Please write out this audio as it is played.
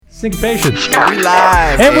Syncopation. We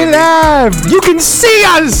live. And we live. You can see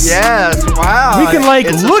us. Yes. Wow. We can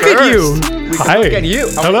It's a look at first. you. We can Hi. look at you.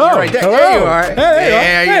 Oh, Hello. you're right there. Hello. There you are. Hey,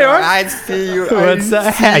 there you you are. are. I see you. What's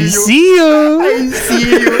up? I see you. I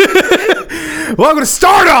see you. Welcome to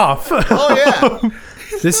Start Off. Oh yeah.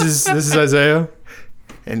 This is Isaiah.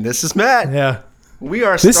 And this is Matt. Yeah. We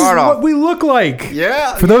are This Start is Off. what we look like.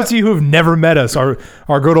 Yeah. For those of you who have never met us, our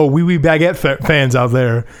good old Wee Wee Baguette fans out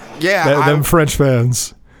there. Yeah. Them French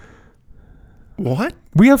fans. What?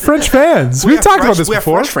 We have French fans. We've talked about this we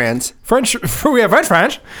before. We have French fans. We have French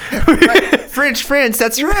fans. French friends.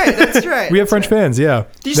 That's right. That's right. We have French fans, yeah.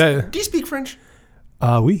 Do you speak French?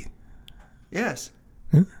 Oui. Yes.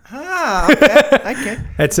 Ah, okay. Okay.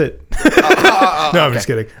 That's it. No, I'm just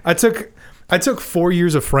kidding. I took 4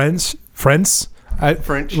 years of French. French.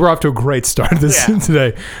 We're off to a great start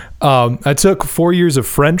today. I took 4 years of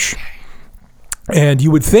French, and you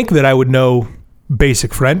would think that I would know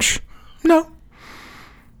basic French. No.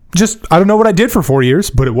 Just, I don't know what I did for 4 years,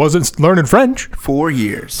 but it wasn't learning French. 4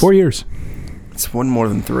 years. 4 years. It's one more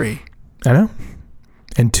than three. I know.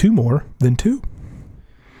 And two more than two.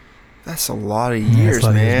 That's a lot of years,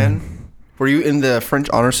 man. Were you in the French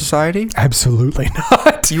Honor Society? Absolutely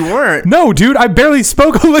not. You weren't. No, dude, I barely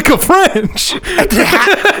spoke a lick of French.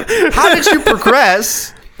 How did you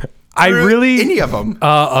progress? Any of them?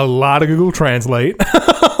 A lot of Google Translate.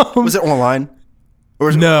 Was it online? Or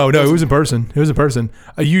was No, it was in person. It was in person.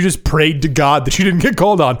 You just prayed to God that you didn't get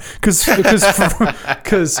called on, because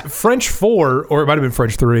French 4, or it might have been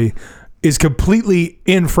French 3, is completely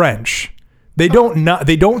in French. They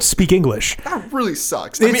don't speak English. That really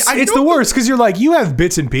sucks. It's the worst, because you're like, you have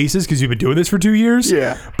bits and pieces because you've been doing this for 2 years.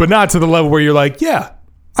 Yeah. But not to the level where you're like, yeah,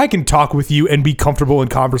 I can talk with you and be comfortable in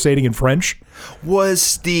conversating in French.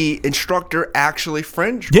 Was the instructor actually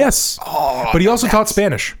French? Yes. But he also taught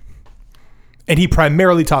Spanish. And he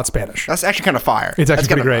primarily taught Spanish. That's actually kind of fire. It's actually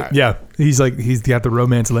pretty great. Fire. Yeah. He's got the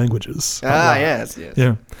Romance languages. Yes.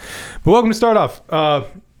 Yeah. But welcome to Start Off.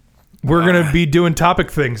 We're going to be doing topic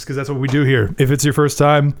things because that's what we do here. If it's your first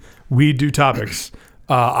time, we do topics.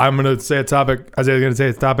 I'm going to say a topic. Isaiah's going to say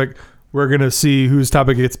a topic. We're going to see whose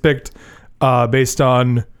topic gets picked based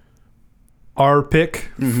on our pick.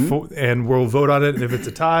 And we'll vote on it. And if it's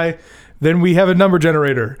a tie, then we have a number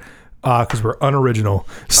generator because we're unoriginal.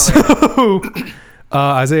 So,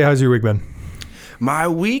 Isaiah, how's your week been? My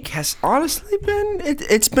week has honestly been,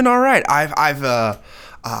 it's been all right.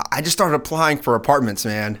 I just started applying for apartments,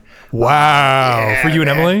 man. Wow. For you and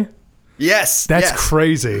Emily? Yes. That's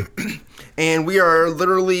crazy. And we are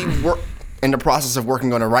literally in the process of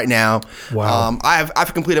working on it right now. Wow.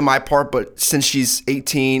 I've completed my part, but since she's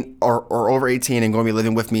 18 or over 18 and going to be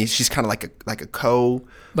living with me, she's kind of like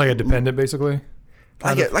a dependent, basically?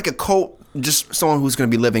 Like a just someone who's going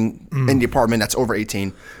to be living in the apartment that's over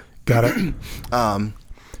 18. Got it.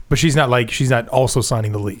 But she's not also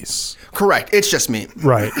signing the lease. Correct. It's just me.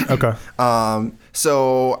 Right. Okay.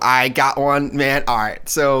 So I got one, man. All right.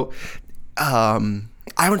 So, I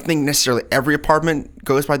don't think necessarily every apartment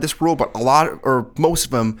goes by this rule, but most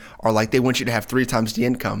of them are like, they want you to have 3 times the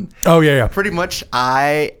income. Oh yeah. Pretty much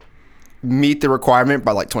I meet the requirement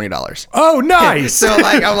by like $20. Oh, nice. So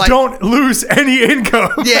I'm like, don't lose any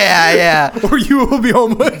income. Yeah. Or you will be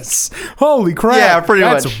homeless. Holy crap. Yeah, pretty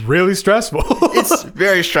much. That's really stressful. It's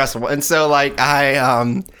very stressful. And so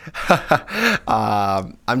I'm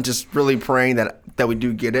just really praying that we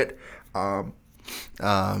do get it.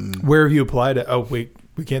 Where have you applied at? Oh, wait.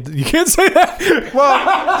 You can't say that. Well,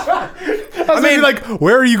 I mean, like,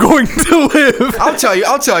 where are you going to live? I'll tell you.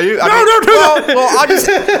 Don't do that.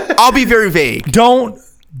 Well, I'll be very vague. Don't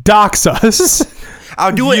dox us.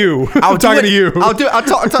 I'll do you. it. I'm talking to you. I'm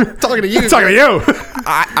talking to you. I'm talking to you.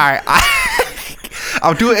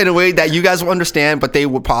 I'll do it in a way that you guys will understand, but they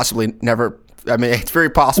would possibly never. I mean, it's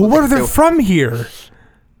very possible. Well, what if they're from here?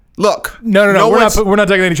 Look. No. We're not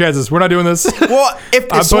taking any chances. We're not doing this. Well,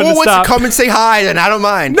 if someone wants to come and say hi, then I don't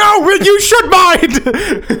mind. No, you should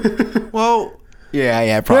mind. Well,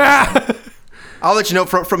 yeah, probably. I'll let you know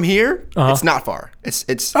from here. It's not far.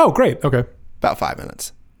 It's oh, great. Okay. About 5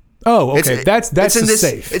 minutes. Oh, okay. That's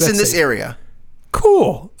safe. It's in this area.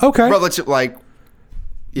 Cool. Okay. Relative,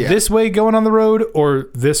 This way going on the road or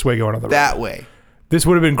this way going on the road? That way. This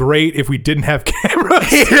would have been great if we didn't have cameras.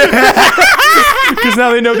 Because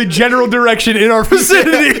now they know the general direction in our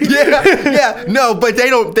vicinity. Yeah. No, but they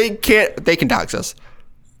can dox us.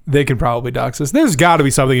 They can probably dox us. There's got to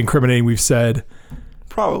be something incriminating we've said.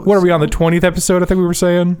 Probably. What are we on the 20th episode? I think we were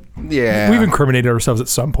saying. Yeah. We've incriminated ourselves at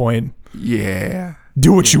some point. Yeah.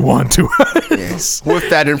 Do what you want to. Yes. With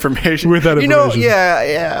that information.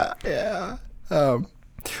 Yeah. Yeah.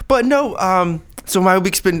 But no, So my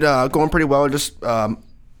week's been going pretty well. Just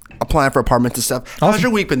applying for apartments and stuff. How's Awesome.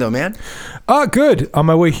 your week been though, man? Good. On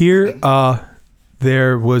my way here,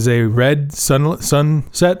 there was a red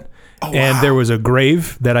sunset, and there was a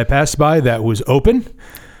grave that I passed by that was open.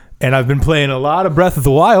 And I've been playing a lot of Breath of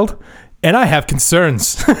the Wild, and I have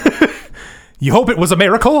concerns. You hope it was a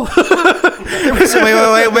miracle? So wait.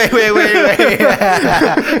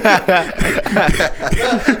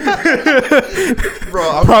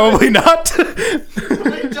 Bro, Probably not.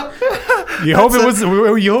 You hope it was.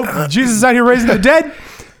 You hope Jesus is out here raising the dead?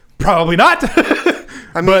 Probably not.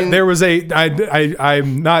 I mean, But there was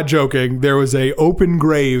I'm not joking. There was a open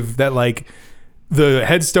grave that like the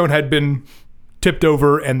headstone had been tipped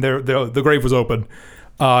over and the grave was open.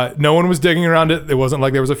 No one was digging around it. It wasn't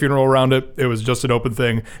like there was a funeral around it. It was just an open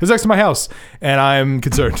thing. It was next to my house, and I'm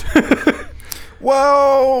concerned.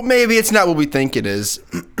 well, maybe it's not what we think it is.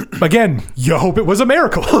 Again, you hope it was a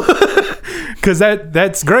miracle, because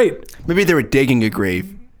that's great. Maybe they were digging a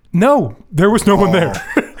grave. No, there was no one there.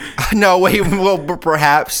 No, wait. Well,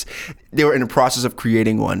 perhaps they were in the process of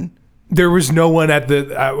creating one. There was no one at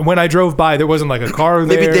the when I drove by. There wasn't like a car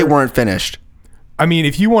there. Maybe they weren't finished. I mean,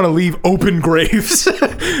 if you want to leave open graves,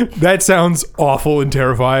 that sounds awful and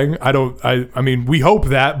terrifying. I mean, we hope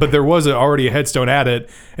that, but there was already a headstone at it,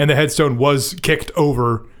 and the headstone was kicked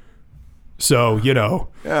over. So, Yeah,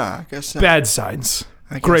 I guess so. bad signs.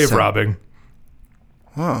 I guess Grave so. robbing.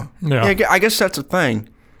 Huh. Yeah. Yeah, I guess that's a thing.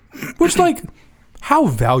 Which, like, how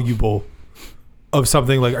valuable of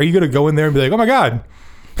something, like, are you going to go in there and be like, oh my God,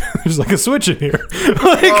 there's like a switch in here?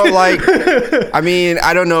 Well, like, I mean,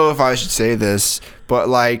 I don't know if I should say this, but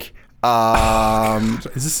like,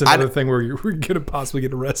 is this another thing where you're going to possibly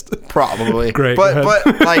get arrested? probably. Great, go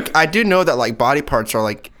But like, I do know that like body parts are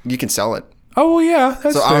like, you can sell it. Oh, well, yeah,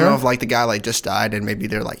 that's So fair. I don't know if like the guy like just died and maybe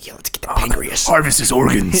they're like, yeah, let's get the pancreas. Harvest his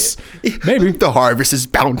organs. Maybe. The harvest is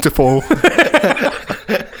bountiful.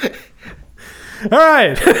 All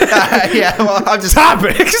right. Yeah, well, I'm just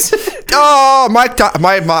Topics. Oh, my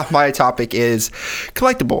topic is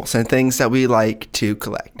collectibles and things that we like to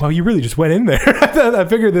collect. Well, you really just went in there. I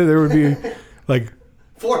figured that there would be like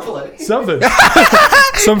Foreplay. something,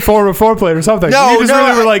 some form of foreplay or something. No, you just no,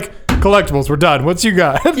 really were like collectibles. We're done. What's you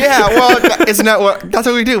got? Yeah, well, isn't that that's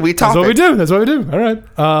what we do? We talk. That's what we do. That's what we do. All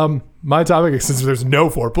right. My topic, since there's no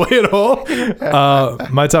foreplay at all,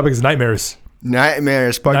 my topic is nightmares.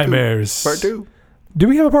 Nightmares part Nightmares. 2. Part 2. Do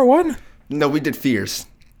we have a part 1? No, we did fears.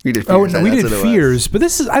 We did Oh, fears. we That's did what it was. fears, but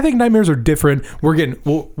this is. I think nightmares are different.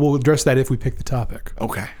 We'll address that if we pick the topic.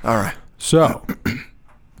 Okay. All right. So,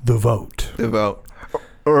 the vote. The vote.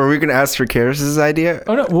 Or are we gonna ask for Karis's idea?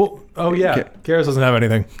 Oh no. Well. Oh yeah. Okay. Karis doesn't have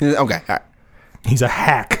anything. Okay. All right. He's a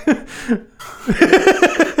hack.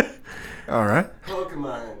 All right.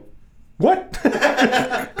 Pokemon. What?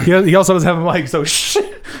 he also doesn't have a mic, so shh.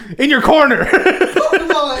 In your corner.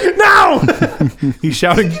 Pokemon. No. He's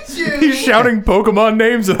shouting. He's shouting Pokemon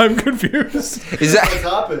names, and I'm confused. Is My that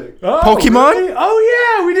topic. Oh, Pokemon? really?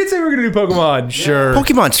 Oh yeah, we did say we were gonna do Pokemon. Sure.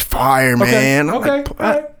 Pokemon's fire, Okay. man? Okay. Like, All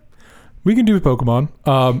right. We can do Pokemon.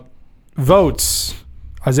 Votes.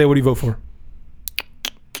 Isaiah, what do you vote for?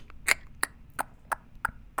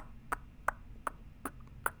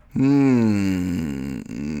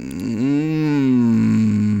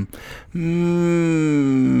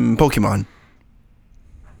 Pokemon.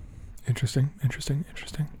 Interesting.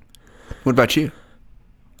 What about you?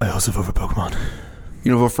 I also vote for Pokemon.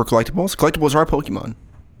 You don't vote for collectibles? Collectibles are Pokemon.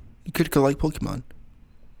 You could collect Pokemon.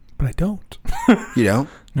 But I don't. You don't?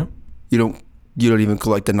 No. You don't even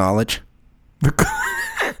collect the knowledge?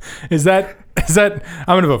 Is that I'm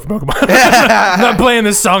gonna vote for Pokemon. I'm not playing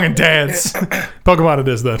this song and dance. Pokemon it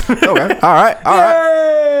is then. Okay. All right.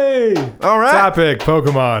 Yay! All right. Topic,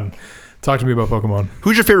 Pokemon. Talk to me about Pokemon.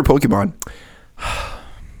 Who's your favorite Pokemon?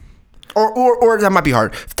 Or that might be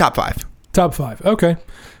hard. Top 5. Top 5. Okay.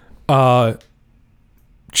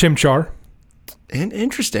 Chimchar.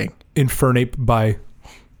 Interesting. Infernape by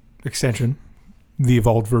extension. The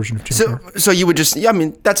evolved version of Chimchar. So you would just, yeah, I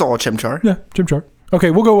mean, that's all Chimchar. Yeah, Chimchar.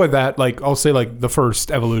 Okay, we'll go with that. Like, I'll say like the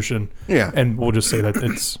first evolution. Yeah. And we'll just say that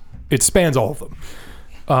it spans all of them.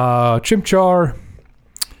 Chimchar.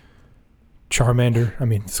 Charmander. I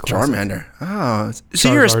mean, it's classic. Charmander. Oh.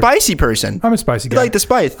 So you're a Charizard. spicy person. I'm a spicy You guy. like the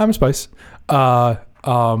spice. I'm a spice.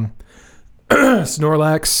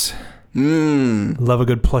 Snorlax. Love a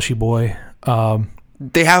good plushy boy.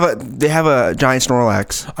 They have a giant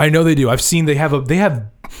Snorlax. I know they do. I've seen they have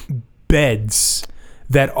beds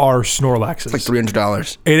that are Snorlaxes. Like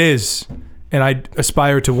 $300. It is, and I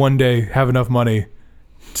aspire to one day have enough money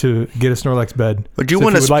to get a Snorlax bed. Would you So if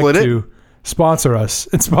wanna would split it? to sponsor us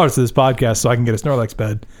and sponsor this podcast so I can get a Snorlax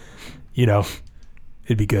bed, you know,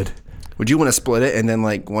 It'd be good. Would you want to split it and then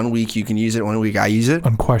like 1 week you can use it, 1 week I use it?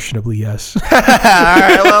 Unquestionably, yes. All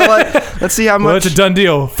right, well, let's see how Well, much. it's a done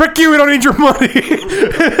deal. Frick you, we don't need your money.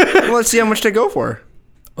 Well, let's see how much they go for.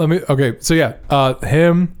 Okay, so yeah,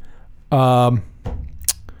 him,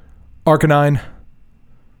 Arcanine.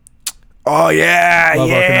 Oh yeah, Love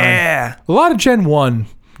yeah. A lot of Gen 1.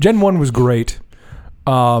 Gen 1 was great.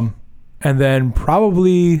 And then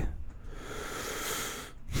probably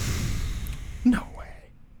No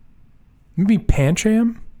way. maybe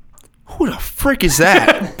Pancham. Who the frick is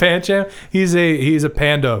that? Pancham. He's a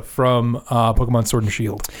panda from Pokemon Sword and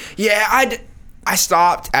Shield. Yeah, I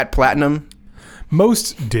stopped at Platinum.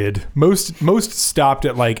 Most did. Most stopped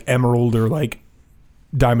at like Emerald or like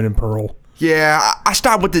Diamond and Pearl. Yeah, I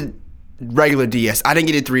stopped with the regular DS. I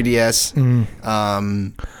didn't get a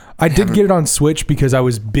 3DS. I did get it on Switch because I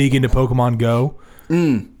was big into Pokemon Go.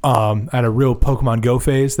 I had a real Pokemon Go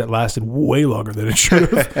phase that lasted way longer than it should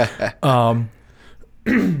have.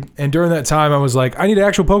 And during that time, I was like, I need an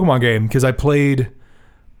actual Pokemon game because I played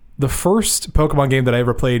the first Pokemon game that I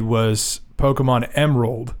ever played was Pokemon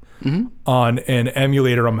Emerald on an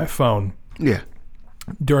emulator on my phone Yeah.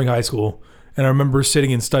 during high school. And I remember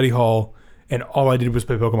sitting in study hall and all I did was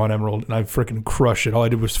play Pokemon Emerald and I freaking crushed it. All I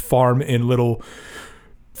did was farm in little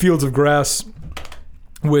fields of grass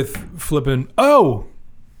with flipping. Oh,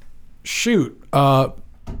 shoot. Blaziken.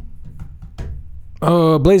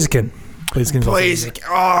 Blaziken's also Blaziken.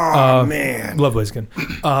 Oh, man. Love Blaziken.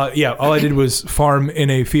 Yeah, all I did was farm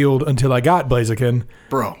in a field until I got Blaziken.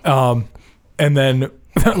 Bro. And then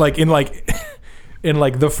like in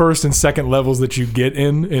the first and second levels that you get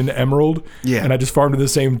in Emerald. Yeah. And I just farmed in the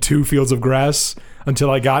same 2 fields of grass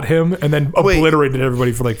until I got him and then Wait. obliterated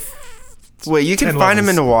everybody for like Wait, you can 10 find him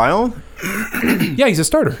in levels. the wild? Yeah, he's a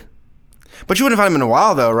starter. But you wouldn't find him in the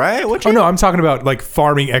wild, though, right? Would you? Oh no, I'm talking about like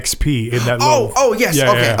farming XP in that level. Oh, yes. Yeah,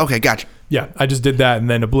 okay, yeah. okay, gotcha. Yeah, I just did that and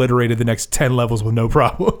then obliterated the next 10 levels with no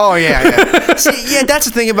problem. Oh, yeah. See, yeah, that's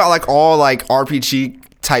the thing about like all like RPG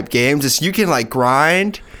type games is you can like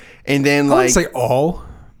grind and then I like wouldn't say all,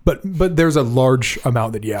 but there's a large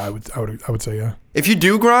amount that I would say yeah. if you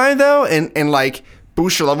do grind though and like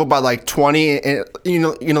boost your level by like 20 and you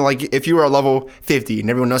know like if you are level 50 and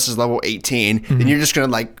everyone else is level 18 then you're just gonna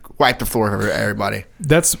like wipe the floor for everybody.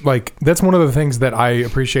 That's one of the things that I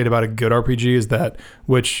appreciate about a good RPG is that,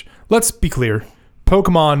 which let's be clear,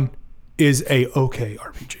 Pokemon is a okay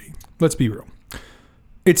RPG. Let's be real.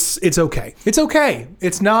 It's okay. It's okay.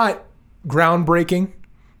 It's not groundbreaking.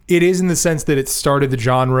 It is in the sense that it started the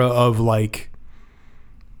genre of like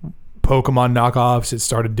Pokemon knockoffs. It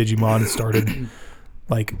started Digimon. It started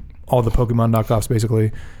like all the Pokemon knockoffs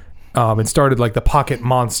basically. It started like the Pocket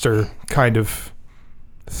Monster kind of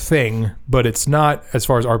thing, but it's not, as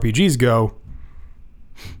far as RPGs go,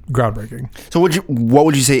 groundbreaking. So what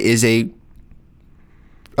would you say is a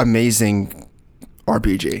amazing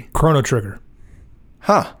RPG? Chrono Trigger,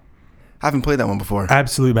 Huh. I haven't played that one before.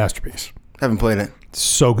 absolute masterpiece. Haven't played it.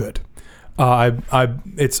 So good.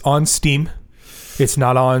 It's on Steam. It's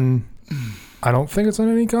not on. I don't think it's on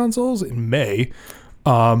any consoles. It may.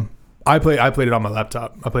 I played it on my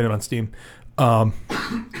laptop. I played it on Steam.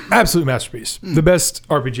 Absolute masterpiece. The best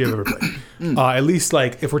RPG I've ever played. At least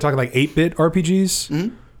like if we're talking like 8-bit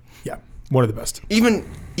RPGs. Yeah, one of the best. Even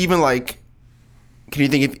like, can you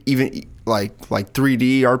think of even like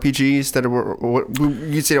 3D RPGs that are what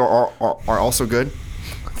you'd say are also good?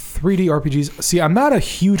 3D RPGs. See, I'm not a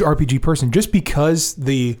huge RPG person just because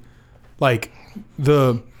the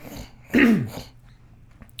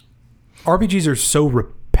RPGs are so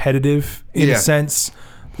repetitive in a sense.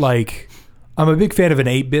 Like, I'm a big fan of an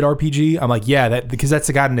 8-bit RPG. I'm like, yeah, that because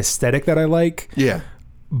that's got an aesthetic that I like. Yeah.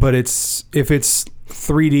 But if it's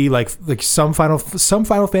 3D, like some Final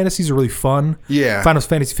Fantasies are really fun. Yeah. Final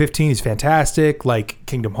Fantasy 15 is fantastic. Like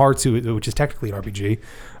Kingdom Hearts, which is technically an RPG.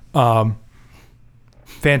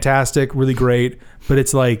 Fantastic, really great. But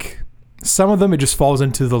it's like some of them, it just falls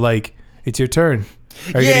into the like, it's your turn.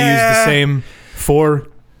 Are you going to use the same 4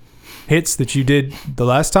 hits that you did the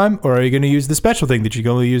last time, or are you going to use the special thing that you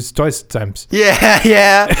can only use twice times?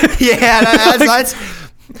 Yeah. That's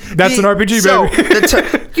an RPG, baby.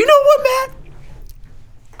 You know what, Matt?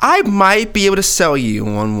 I might be able to sell you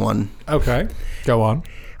on one. Okay, go on.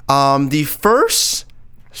 The first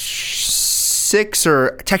 6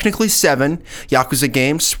 or technically 7 Yakuza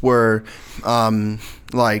games were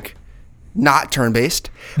like not turn-based,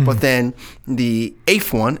 but then the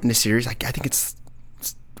 8th one in the series, I think it's,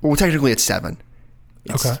 well, technically it's 7.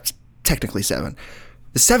 It's technically 7.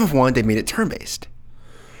 The 7th one, they made it turn-based.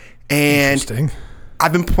 And Interesting.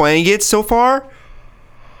 I've been playing it so far.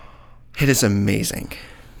 It is amazing.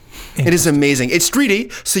 It is amazing. It's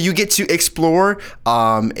 3D, so you get to explore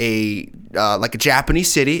like a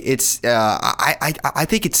Japanese city. It's I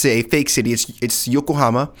think it's a fake city. It's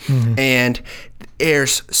Yokohama, and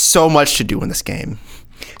there's so much to do in this game.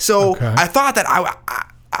 So I thought that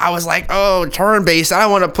I was like, oh, turn-based. I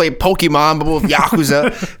don't want to play Pokemon, but with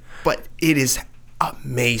Yakuza. But it is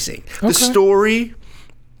amazing. The story,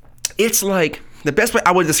 it's like, the best way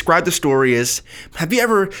I would describe the story is, have you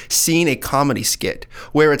ever seen a comedy skit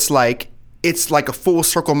where it's like a full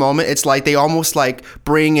circle moment? It's like they almost like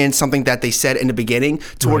bring in something that they said in the beginning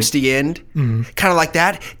towards the end. Kind of like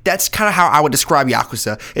that. That's kind of how I would describe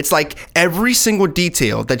Yakuza. It's like every single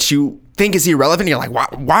detail that you think is irrelevant, you're like,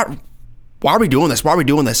 why are we doing this? Why are we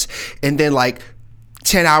doing this? And then like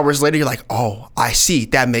 10 hours later, you're like, oh, I see.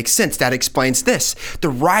 That makes sense. That explains this. The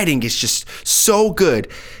writing is just so good.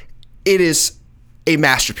 It is a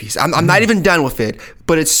masterpiece. I'm not even done with it,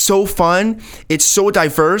 but it's so fun. It's so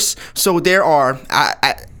diverse. So there are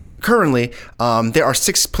currently there are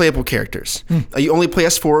 6 playable characters. You only play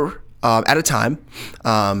as 4 at a time,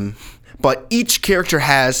 but each character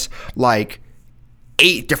has like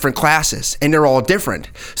 8 different classes, and they're all different.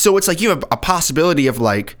 So it's like you have a possibility of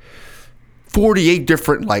like 48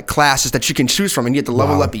 different like classes that you can choose from, and you have to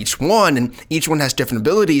level up each one, and each one has different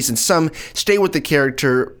abilities, and some stay with the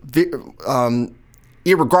character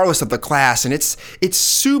irregardless of the class, and it's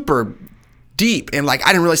super deep, and like I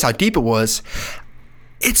didn't realize how deep it was.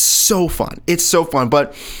 It's so fun. It's so fun,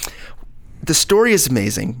 but the story is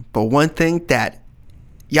amazing. But one thing that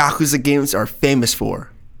Yakuza games are famous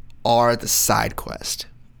for are the side quest.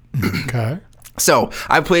 Okay. So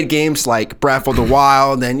I played games like Breath of the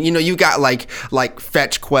Wild, and you got like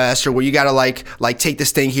fetch quests, or where you gotta like take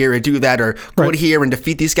this thing here and do that, or go to here and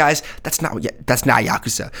defeat these guys. That's not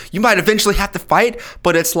Yakuza. You might eventually have to fight,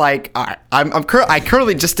 but it's like, all right, I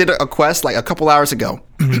currently just did a quest like a couple hours ago.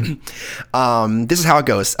 This is how it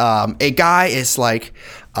goes. A guy is like,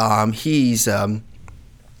 he's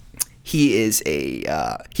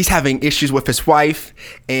having issues with his wife,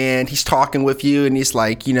 and he's talking with you, and he's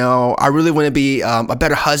like, I really want to be a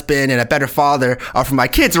better husband and a better father for my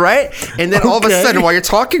kids, right? And then all of a sudden, while you're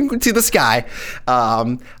talking to this guy,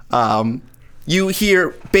 you hear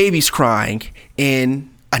babies crying in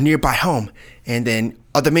a nearby home, and then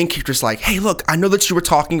the main character's like, hey, look, I know that you were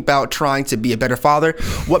talking about trying to be a better father.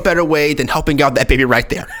 What better way than helping out that baby right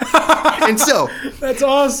there? And so that's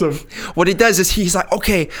awesome. What he does is he's like,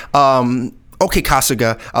 okay,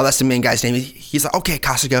 Kasuga, that's the main guy's name. He's like, okay,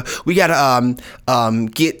 Kasuga, we gotta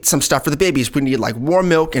get some stuff for the babies. We need like warm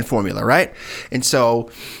milk and formula, right? And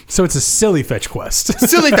so it's a silly fetch quest.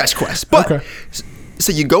 But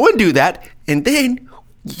so you go and do that, and then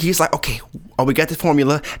he's like, okay, we got the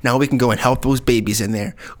formula. Now we can go and help those babies in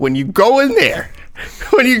there. When you go in there,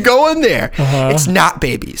 it's not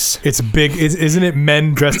babies. It's big. Isn't it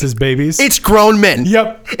men dressed as babies? It's grown men.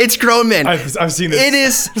 Yep. It's grown men. I've seen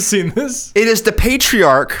this. I've seen this. It is the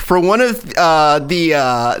patriarch for one of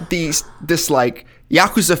this like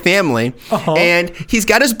Yakuza family, and he's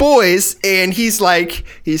got his boys, and he's like,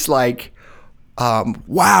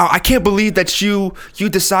 wow, I can't believe that you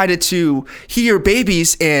decided to hear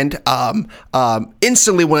babies and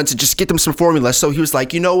instantly wanted to just get them some formula. So he was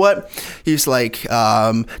like, you know what? He's like,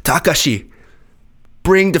 Takashi,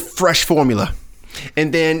 bring the fresh formula.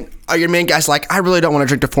 And then your main guy's like, I really don't want to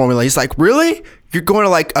drink the formula. He's like, really? You're going to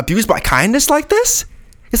like abuse my kindness like this?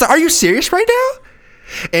 He's like, are you serious right now?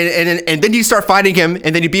 And then you start fighting him,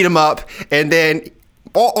 and then you beat him up, and then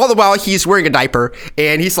all the while he's wearing a diaper,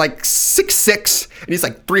 and he's like 6'6", and he's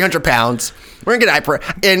like 300 pounds wearing a diaper,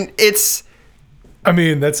 and it's, I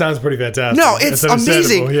mean, that sounds pretty fantastic. No, it's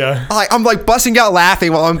amazing. Yeah. I'm like busting out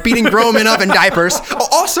laughing while I'm beating grown men up in diapers.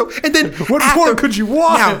 Also, and then what more could you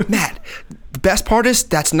want? Now, Matt, the best part is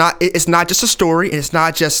it's not just a story, and it's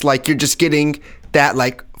not just like you're just getting that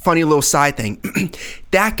like funny little side thing.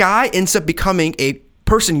 That guy ends up becoming a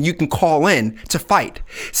person you can call in to fight.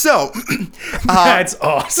 So that's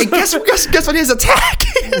awesome. And guess what his attack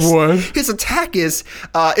is? What? His attack is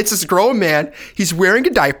it's this grown man. He's wearing a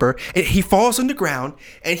diaper, and he falls on the ground,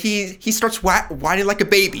 and he starts whining like a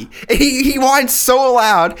baby. And he whines so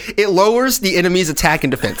loud it lowers the enemy's attack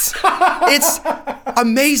and defense. It's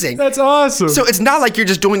amazing. That's awesome. So it's not like you're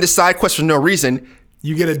just doing the side quest for no reason.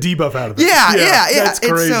 You get a debuff out of it. Yeah. That's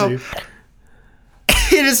crazy. So,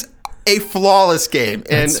 it is a flawless game,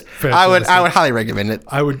 and I would highly recommend it.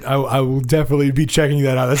 I will definitely be checking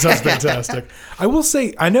that out. That sounds fantastic. I will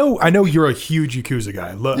say, I know you're a huge Yakuza guy.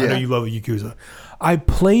 I know you love Yakuza. I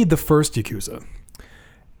played the first Yakuza,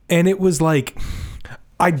 and it was like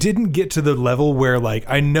I didn't get to the level where like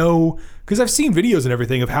I know, because I've seen videos and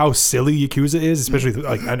everything of how silly Yakuza is, especially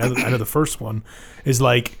like I know the first one is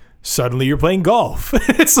like suddenly you're playing golf.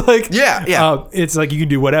 It's like it's like you can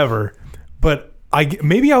do whatever. But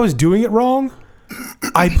maybe I was doing it wrong.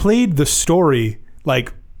 I played the story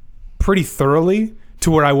like pretty thoroughly to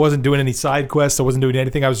where I wasn't doing any side quests. I wasn't doing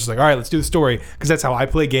anything. I was just like, all right, let's do the story because that's how I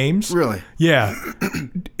play games. Really? Yeah.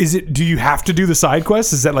 Do you have to do the side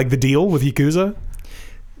quests? Is that like the deal with Yakuza?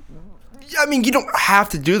 I mean, you don't have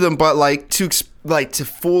to do them, but like to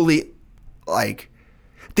fully like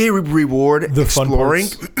they reward The exploring.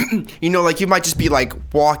 fun You know, like you might just be like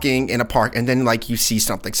walking in a park and then like you see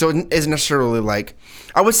something. So it isn't necessarily like,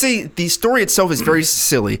 I would say the story itself is very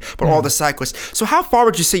silly, but all the side quests. So how far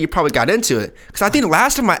would you say you probably got into it? Because I think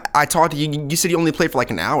last time I talked to you, you said you only played for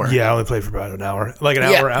like an hour. Yeah, I only played for about an hour. Like an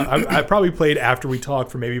hour. I probably played after we talked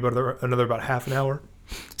for maybe about half an hour.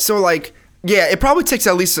 So like, yeah, it probably takes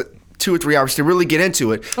at least 2 or 3 hours to really get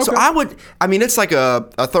into it. So I mean, it's like a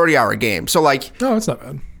 30-hour game. So like, No, it's not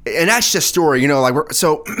bad. and that's just story, you know, like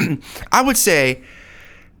so I would say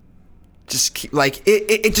just keep, like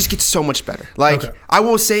it just gets so much better. Like I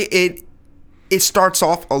will say it starts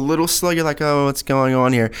off a little slow. You're like, oh, what's going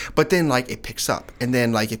on here? But then like it picks up, and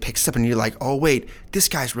then like it picks up, and you're like, oh wait, this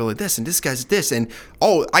guy's really this, and this guy's this, and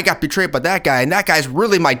oh, I got betrayed by that guy, and that guy's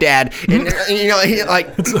really my dad, and you know,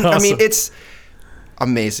 like Awesome. I mean, it's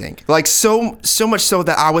amazing. Like so much so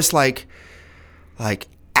that I was like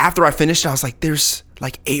after I finished, I was like, there's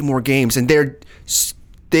like 8 more games, and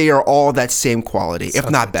they are all that same quality, if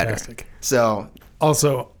not fantastic. better. So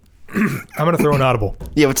Also, I'm going to throw an audible.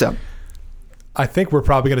 yeah, what's up? I think we're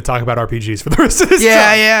probably going to talk about RPGs for the rest of this time.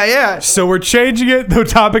 Yeah. So we're changing it. The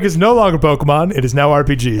topic is no longer Pokemon. It is now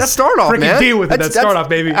RPGs. That's start off, Freaking man. deal with it. That's start off,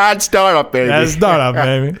 baby. That's start off, baby. That's start off,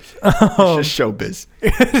 baby. It's just showbiz.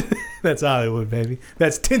 That's Hollywood, baby.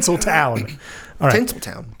 That's Tinseltown. All right.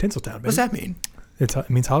 Tinseltown. Tinseltown, baby. What's that mean? It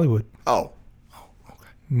means Hollywood. Oh. It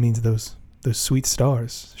means those sweet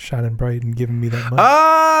stars shining bright and giving me that money.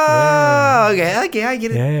 Oh, okay, I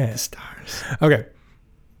get it. Yeah. The stars. Okay.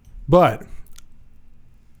 But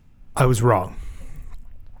I was wrong.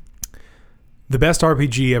 The best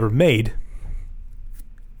RPG ever made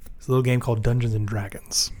is a little game called Dungeons and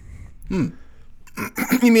Dragons. You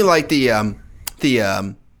mean like the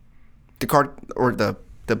card or the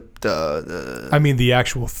I mean the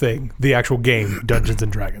actual thing, the actual game, Dungeons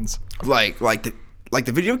and Dragons. like the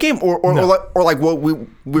video game or No. like what we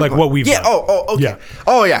Like what we've yeah done. oh okay Yeah.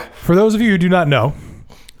 oh yeah For those of you who do not know,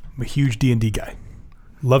 I'm a huge D&D guy.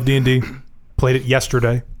 Love D&D. Played it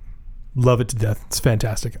yesterday. Love it to death. It's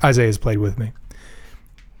fantastic. Isaiah's played with me.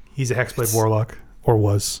 He's a Hexblade Warlock, or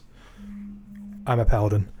was. I'm a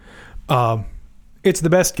Paladin. It's the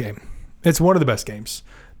best game. It's one of the best games.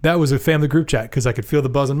 That was a family group chat because I could feel the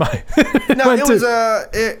buzz in my. no it was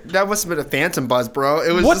that must have been a phantom buzz, bro.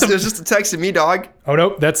 It was What it was just a text of me, dog. Oh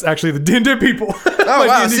no, that's actually the D&D people. Oh,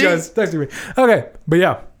 wow, D&D see? guys texting me. Okay, but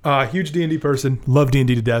yeah, huge D&D person. Love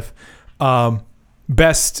D&D to death.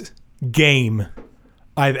 Best game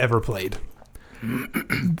I've ever played.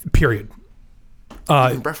 Period.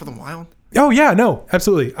 Breath of the Wild. Oh yeah, no,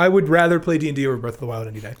 absolutely. I would rather play D&D over Breath of the Wild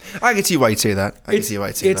any day. I can see why you'd say that. It's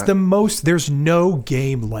the most. There's no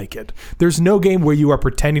game like it. There's no game where you are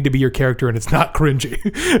pretending to be your character and it's not cringy.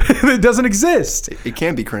 It doesn't exist. It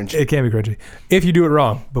can be cringe. It can be cringy if you do it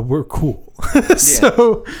wrong, but we're cool.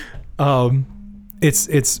 So,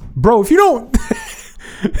 it's bro. If you don't,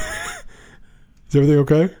 is everything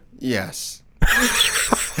okay? Yes.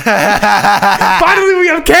 Finally, we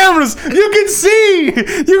have cameras. You can see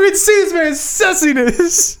this man's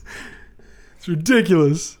sassiness. It's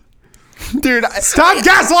ridiculous. Dude, Stop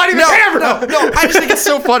gaslighting the camera. No, I just think it's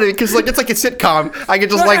so funny because like it's like a sitcom. I can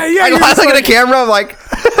just like Yeah, I you're look just at the camera, I'm like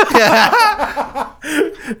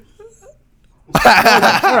All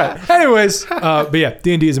right. Anyways, but yeah,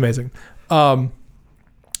 D&D is amazing.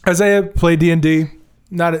 Isaiah played D&D.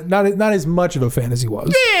 Not as much of a fan as he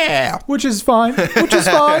was. yeah. Which is fine. Yeah. Which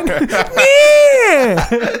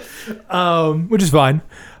is fine.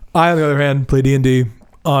 I, on the other hand, play D&D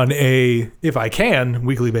on a, if I can,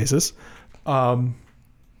 weekly basis. And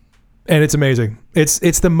it's amazing.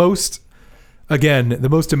 It's the most, again, the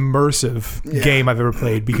most immersive game I've ever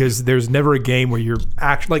played because there's never a game where you're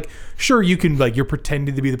actually, like, sure, you can, like, you're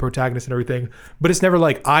pretending to be the protagonist and everything, but it's never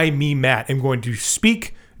like, me, Matt, am going to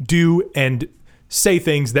speak, do, and say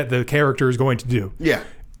things that the character is going to do. Yeah.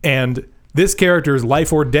 And this character's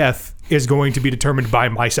life or death is going to be determined by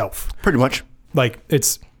myself. Pretty much. Like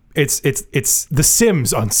it's The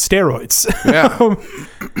Sims on steroids. Yeah.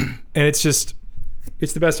 And it's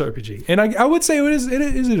the best RPG. And I would say it is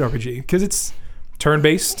an RPG because it's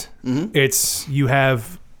turn-based. Mm-hmm. You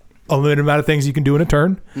have a limited amount of things you can do in a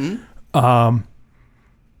turn.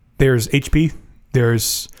 There's HP.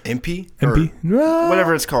 There's MP? MP. Or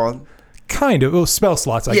whatever it's called. Kind of. Well, spell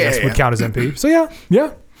slots, I guess, would count as MP. So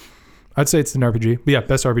yeah. I'd say it's an RPG. But yeah,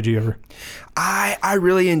 best RPG ever. I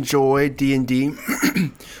really enjoy D&D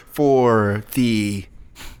for the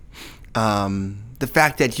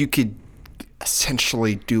fact that you could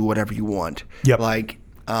essentially do whatever you want. Yep. Like,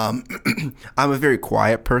 I'm a very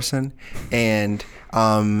quiet person, and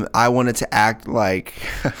I wanted to act like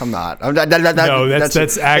I'm not. No,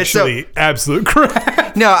 that's actually absolute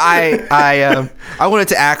crap. No, I wanted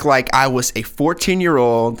to act like I was a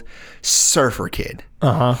 14-year-old surfer kid.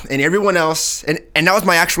 And everyone else, and that was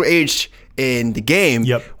my actual age in the game.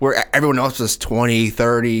 Yep. Where everyone else was 20,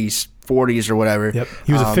 30s, 40s, or whatever. Yep.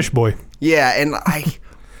 He was a fish boy. Yeah, and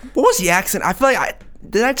what was the accent? I feel like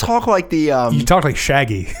did I talk like the You talk like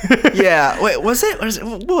Shaggy. Yeah. Wait, what was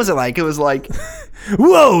it like? It was like,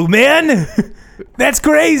 whoa, man. That's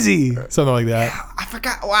crazy. Something like that. I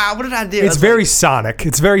forgot. Wow, what did I do? It's very Sonic.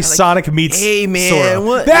 It's very Sonic meets hey, man, Sora.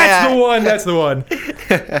 what- That's yeah. the one. That's the one.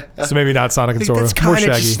 So maybe not Sonic and Sora. That's More kind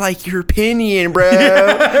of Shaggy. just like your opinion, bro.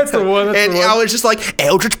 That's the one. That's And the one. I was just like,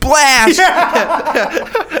 Eldritch Blast.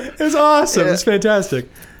 It was awesome. It's fantastic.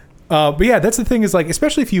 But yeah, that's the thing is like,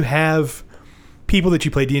 especially if you have people that you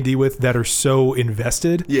play D&D with that are so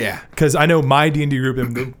invested. Yeah. Because I know my D&D group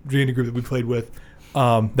and the D&D group that we played with,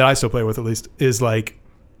 that I still play with at least, is like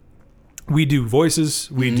we do voices.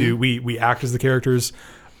 We do we act as the characters.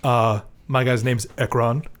 My guy's name's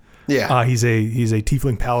Ekron. Yeah. He's a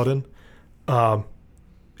tiefling paladin. And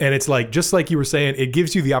it's like, just like you were saying, it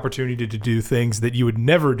gives you the opportunity to do things that you would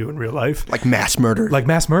never do in real life. Like mass murder. Like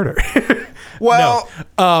mass murder. well,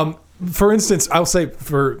 No. For instance, I'll say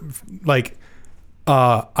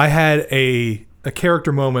I had a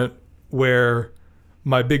character moment where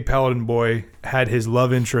my big paladin boy had his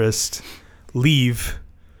love interest leave.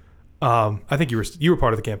 I think you were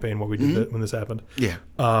part of the campaign when we did when this happened. yeah.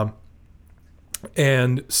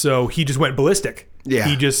 And so he just went ballistic. Yeah.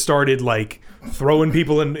 He just started like throwing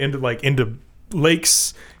people into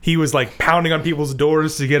lakes. He was like pounding on people's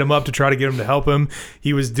doors to get them up to try to get them to help him.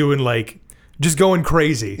 He was doing like just going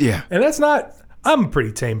crazy. Yeah. And that's not. I'm a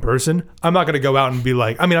pretty tame person. I'm not going to go out and be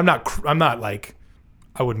like. I mean, I'm not like.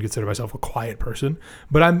 I wouldn't consider myself a quiet person,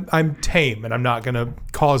 but I'm tame and I'm not going to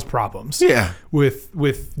cause problems. Yeah. With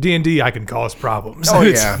D&D, I can cause problems. Oh,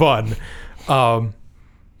 It's yeah. fun.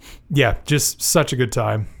 Yeah, just such a good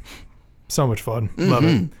time. So much fun. Love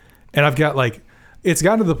it. And I've got like, it's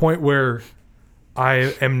gotten to the point where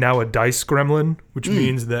I am now a dice gremlin, which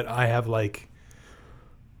means that I have like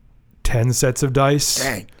 10 sets of dice.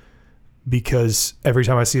 Dang. Because every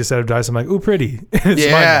time I see a set of dice, I'm like, ooh, pretty. It's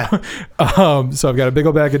Yeah. mine now. So I've got a big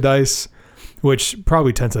old bag of dice, which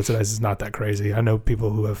probably 10 sets of dice is not that crazy. I know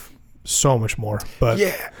people who have so much more. But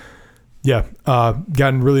Yeah.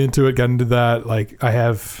 gotten really into it, gotten into that. Like, I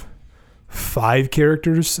have 5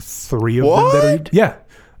 characters, 3 of them that are...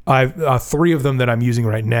 I've 3 of them that I'm using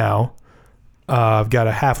right now. I've got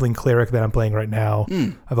a halfling cleric that I'm playing right now.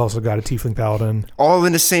 I've also got a tiefling paladin. All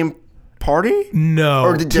in the same party? No,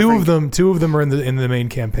 Or the two different- of them are in the main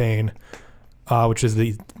campaign, which is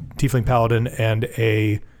the tiefling paladin and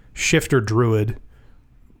a shifter druid,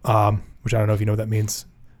 which I don't know if you know what that means,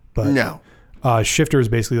 but No. Shifter is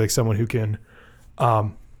basically like someone who can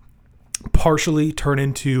partially turn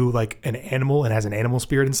into like an animal and has an animal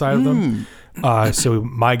spirit inside of them. So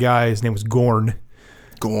my guy, his name was Gorn.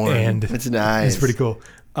 Gorn. And That's nice. It's pretty cool.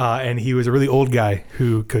 And he was a really old guy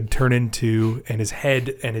who could turn into, and his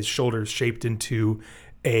head and his shoulders shaped into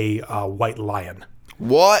a white lion.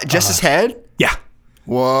 What? Just his head? Yeah.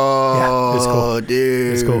 Whoa. Yeah, it's cool.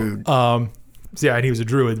 Dude. It's cool. So yeah, and he was a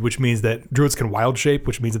druid, which means that druids can wild shape,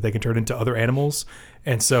 which means that they can turn into other animals.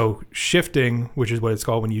 And so shifting, which is what it's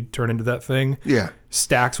called when you turn into that thing, Yeah.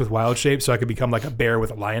 stacks with wild shape. So I could become like a bear with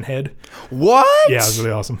a lion head. What? Yeah, it was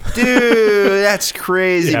really awesome. Dude, that's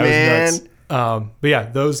crazy, Yeah, it was man. nuts. But yeah,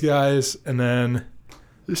 those guys, and then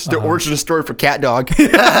This is the origin story for Cat Dog. oh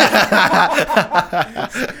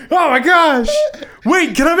my gosh!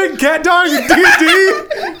 Wait, can I make Cat Dog in D&D?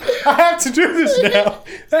 I have to do this now.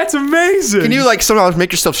 That's amazing. Can you like sometimes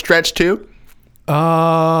make yourself stretch too?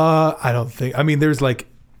 I don't think. I mean, there's like,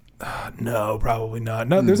 no, probably not.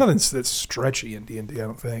 No, there's nothing that's stretchy in D&D. I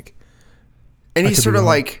don't think. And he's could sort be of wrong.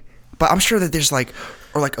 like, but I'm sure that there's like,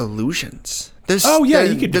 or like illusions. There's Oh, yeah,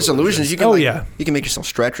 you could do there's illusions. You can Oh, like, yeah. you can make yourself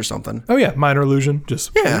stretch or something. Oh yeah, minor illusion.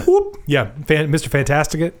 Just Yeah. whoop. Yeah, Mr.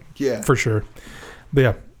 Fantastic it. Yeah. For sure.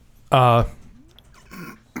 But yeah,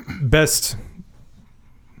 best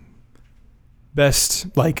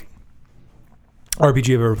like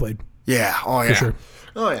RPG I've ever played. Yeah. Oh yeah. sure.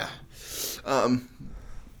 Oh yeah.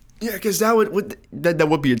 Yeah, because that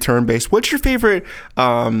would be a turn based. What's your favorite?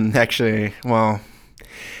 Actually, well.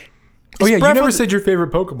 Oh yeah, you Breath never of- said your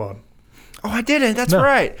favorite Pokemon. Oh, I didn't. That's No.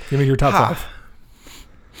 right. Give me your top Ha. 5.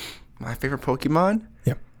 My favorite Pokemon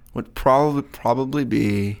Yep. would probably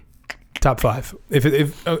be. Top 5.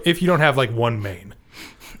 If you don't have like one main.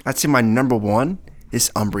 I'd say my number 1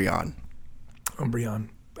 is Umbreon. Umbreon.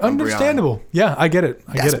 Understandable. Yeah, I get it.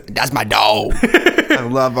 I get it. That's my dog. I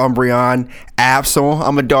love Umbreon. Absol.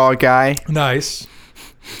 I'm a dog guy. Nice.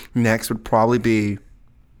 Next would probably be.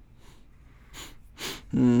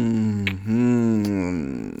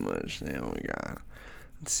 Let's see what we got.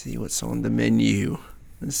 Let's see what's on the menu.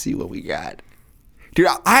 Let's see what we got. Dude,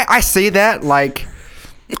 I say that like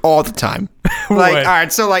all the time. Like, What? all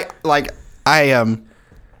right, so like I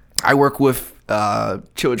work with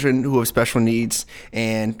children who have special needs,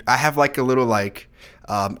 and I have like a little like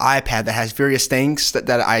iPad that has various things that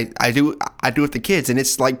I do with the kids, and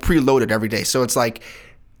it's like preloaded every day. So it's like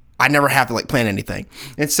I never have to like plan anything.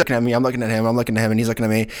 It's looking at me, I'm looking at him, and he's looking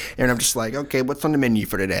at me, and I'm just like, okay, what's on the menu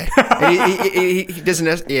for today? And he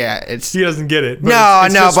doesn't. Yeah, it's. He doesn't get it. But No,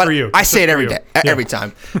 it's no, just but for you. I It's say it just every for day, you. Yeah. every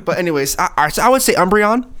time. But anyways, all right, so I would say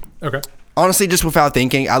Umbreon. Okay. Honestly, just without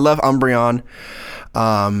thinking, I love Umbreon,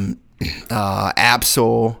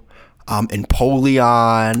 Absol,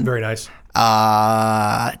 Empoleon. Very nice.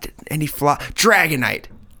 Dragonite.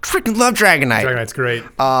 Freaking love Dragonite. Dragonite's great.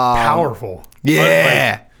 Powerful.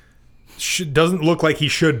 Yeah. Like, doesn't look like he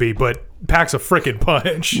should be, but packs a frickin'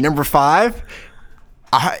 punch. Number 5,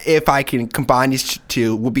 if I can combine these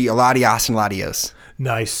two, will be Latios and Latios.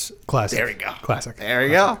 Nice. Classic. There we go. Classic. There you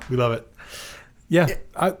go. We love it. Yeah.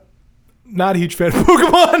 I'm not a huge fan of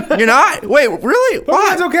Pokemon. You're not? Wait, really?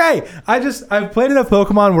 Why? Pokemon's okay. I've played enough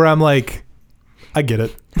Pokemon where I'm like, I get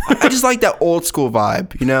it. I just like that old school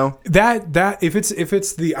vibe, you know? That if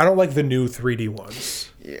it's the I don't like the new 3D ones.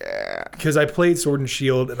 Yeah. Because I played Sword and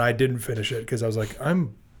Shield and I didn't finish it because I was like,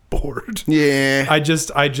 I'm bored. Yeah. I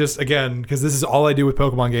just again, because this is all I do with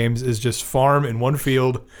Pokemon games is just farm in one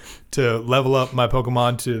field to level up my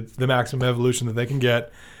Pokemon to the maximum evolution that they can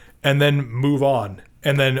get and then move on.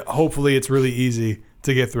 And then hopefully it's really easy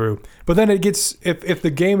to get through. But then it gets if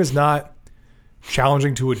the game is not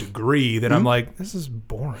challenging to a degree, then I'm like, this is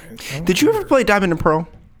boring. Did you ever play Diamond and Pearl?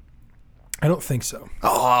 I don't think so.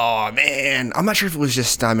 Oh, man. I'm not sure if it was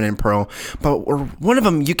just Diamond and Pearl, but one of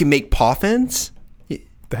them you can make poffins.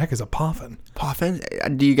 The heck is a Poffin? Poffins?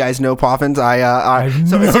 Do you guys know Poffins? I've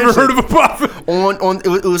so never essentially, heard of a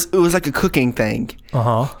Poffin. it was like a cooking thing.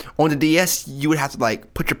 Uh huh. On the DS, you would have to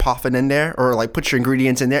like put your Poffin in there or like put your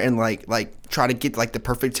ingredients in there and like try to get like the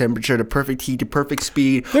perfect temperature, the perfect heat, the perfect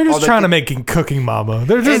speed. They're all just the trying to make cooking mama.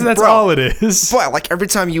 They're just And that's bro, all it is. But like every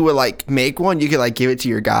time you would like make one, you could like give it to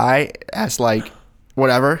your guy as like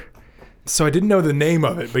whatever. So I didn't know the name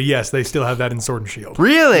of it, but yes, they still have that in Sword and Shield.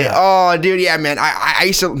 Really? Oh, dude, yeah, man. I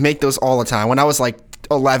used to make those all the time. When I was like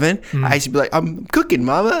 11, I used to be like, I'm cooking,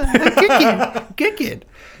 mama. I'm cooking.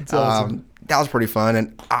 That's awesome. That was pretty fun.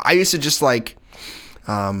 And I used to just like,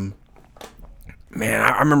 man,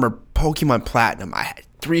 I remember Pokemon Platinum. I had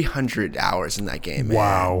 300 hours in that game, man.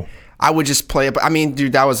 Wow. I would just play it. But I mean,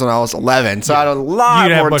 dude, that was when I was 11. So I had a You lot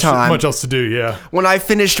didn't more have time. much else to do, yeah. When I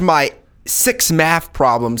finished my 6 math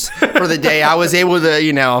problems for the day, I was able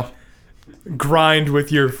to, Grind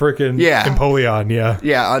with your freaking Yeah. Empoleon, yeah.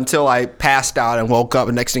 yeah, until I passed out and woke up,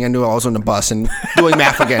 and next thing I knew, I was on the bus and doing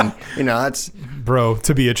math again. That's Bro,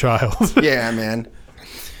 to be a child. yeah, man.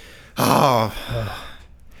 Oh,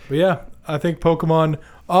 But yeah, I think Pokemon,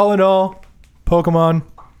 all in all, Pokemon,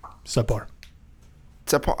 subpar.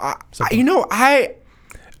 it's a,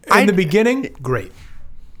 In the beginning, great.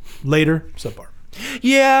 Later, subpar.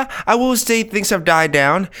 yeah, I will say things have died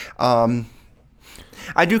down.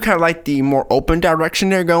 I do kind of like the more open direction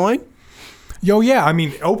they're going. Yo, yeah, I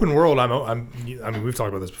mean, open world, I mean, we've talked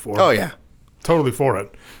about this before. Oh yeah, Totally for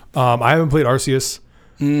it. I haven't played Arceus.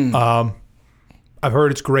 I've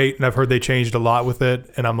heard it's great, and I've heard they changed a lot with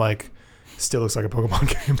it, and I'm like, still looks like a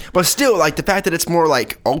Pokemon game. but still, like the fact that it's more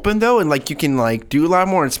like open though, and like you can like do a lot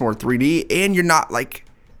more. And it's more 3D, and you're not like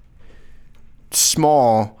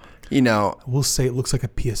small. We'll say it looks like a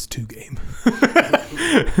PS2 game.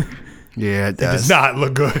 Yeah, it It does not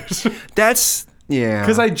look good. That's yeah.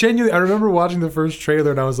 Because I remember watching the first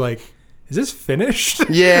trailer, and I was like, is this finished?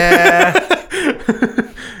 Yeah.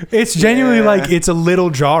 It's genuinely Yeah. like, it's a little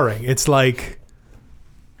jarring. It's like,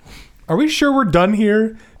 are we sure we're done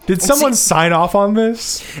here? Did someone sign off on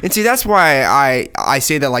this? And see, that's why I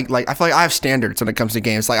say that like I feel like I have standards when it comes to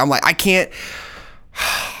games. Like I'm like I can't.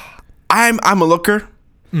 I'm a looker.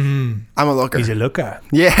 I'm a looker. He's a looker.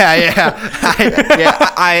 Yeah.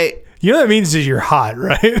 You know what that means is you're hot,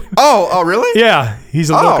 right? Oh, really? Yeah, he's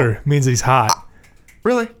a Oh. looker. Means he's hot.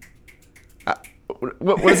 Really?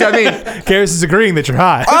 What does that mean? Karis is agreeing that you're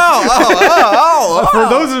hot. Oh. For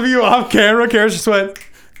those of you off camera, Karis just went,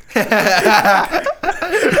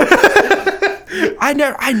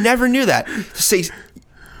 I never knew that. Say,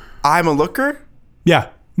 I'm a looker. yeah.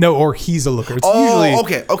 No, or he's a looker. It's Oh, usually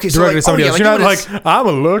okay. So directed to somebody else. You're not like, like, I'm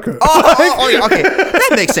a looker. yeah, okay,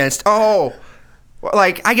 that makes sense. Oh, well,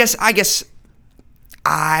 like I guess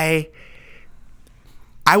I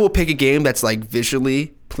will pick a game that's like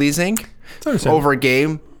visually pleasing understandable. over a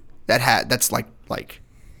game that's like.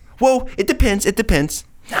 Well, it depends. It depends.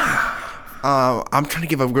 I'm trying to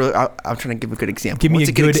give a good example. Give me What's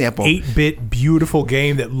a good example? 8-bit beautiful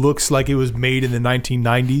game that looks like it was made in the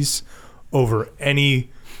 1990s over any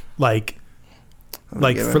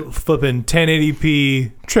flipping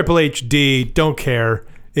 1080p triple HD. Don't care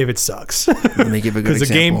if it sucks. Let me give a good Because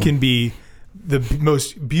a game example. can be the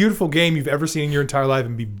most beautiful game you've ever seen in your entire life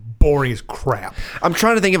and be boring as crap. I'm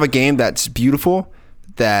trying to think of a game that's beautiful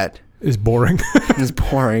that Is boring. is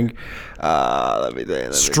boring. Let me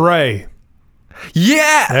think. Stray.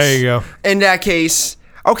 Yes. There you go. In that case,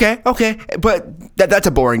 okay, but that's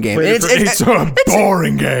a boring game. It's a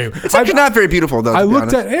boring game. It's actually not very beautiful though. I to be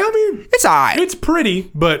looked honest. at. I mean, It's alright. it's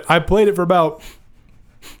pretty, but I played it for about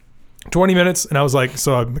 20 minutes, and I was like,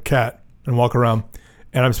 so I'm a cat and walk around,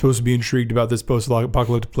 and I'm supposed to be intrigued about this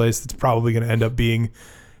post-apocalyptic place that's probably going to end up being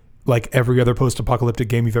like every other post-apocalyptic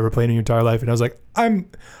game you've ever played in your entire life. And I was like,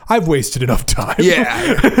 I've wasted enough time.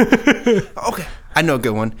 Yeah. Okay, I know a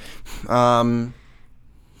good one.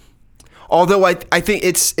 Although I think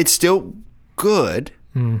it's still good.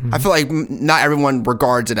 I feel like not everyone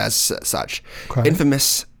regards it as such. Okay.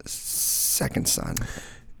 Infamous Second Son.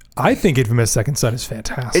 I think Infamous Second Son is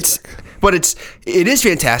fantastic. It is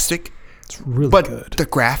fantastic. It's really But good. the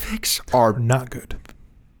graphics are Not good.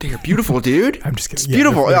 they're beautiful, dude. I'm just kidding. It's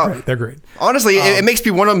beautiful. They're Yeah. great. They're great. Honestly, it makes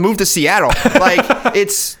me want to move to Seattle. Like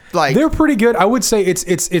it's like They're pretty good. I would say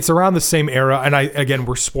it's around the same era, and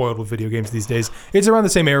we're spoiled with video games these days. It's around the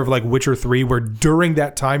same era of like Witcher 3, where during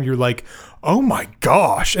that time you're like, oh my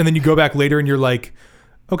gosh, and then you go back later and you're like,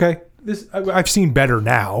 okay, I've seen better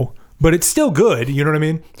now, but it's still good. You know what I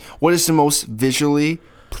mean? what is the most visually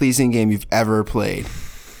pleasing game you've ever played?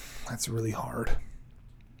 That's really hard.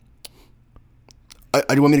 Do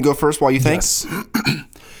you want me to go first while you think? Yes.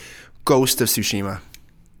 Ghost of Tsushima.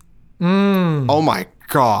 Oh my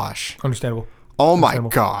gosh. Understandable. Oh my Understandable.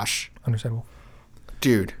 gosh. Understandable.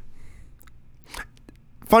 Dude.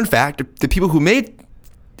 Fun fact, the people who made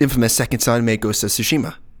Infamous Second Son made Ghost of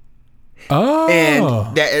Tsushima. Oh,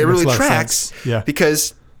 And that it makes really a lot of tracks sense. Yeah.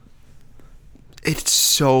 because it's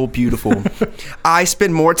so beautiful. I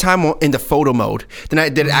spend more time in the photo mode than I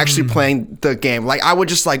did actually playing the game. Like I would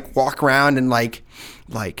just like walk around and like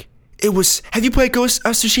it was. Have you played Ghost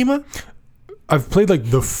of Tsushima? I've played like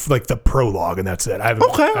the prologue, and that's it. I haven't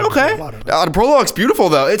played Okay. a lot of it. The prologue's beautiful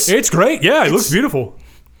though. It's great. Yeah, it looks beautiful.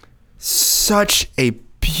 Such a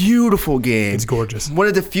beautiful game. It's gorgeous. One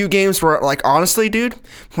of the few games where, like, honestly, dude,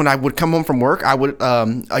 when I would come home from work, I would,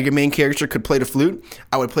 like, your main character could play the flute.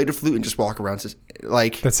 I would play the flute and just walk around. Just,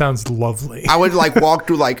 like, That sounds lovely. I would, like, walk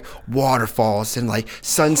through, like, waterfalls and, like,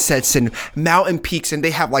 sunsets and mountain peaks, and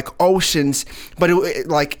they have, like, oceans, but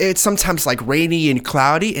it's sometimes, like, rainy and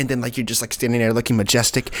cloudy, and then, like, you're just, like, standing there looking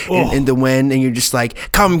majestic in the wind, and you're just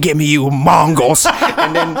like, come get me, you Mongols.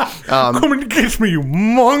 And then, Come and get me, you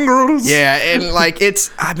mongrels. yeah, and, like,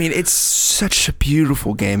 it's such a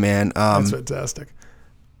beautiful game, man. That's fantastic.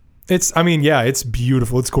 It's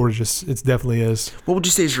beautiful. It's gorgeous. It definitely is. What would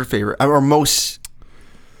you say is your favorite or most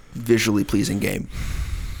visually pleasing game?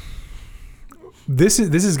 This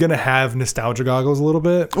is gonna have nostalgia goggles a little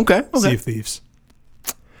bit. Okay. Sea of Thieves.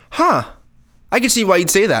 Huh. I can see why you'd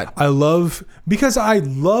say that. I love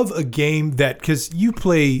a game because you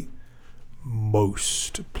play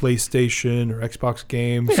most PlayStation or Xbox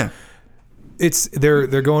games. Yeah.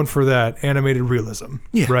 They're going for that animated realism.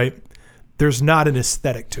 Yeah. Right? There's not an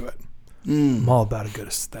aesthetic to it. I'm all about a good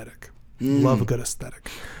aesthetic. Love a good aesthetic.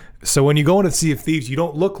 So when you go into Sea of Thieves, you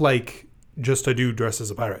don't look like just a dude dressed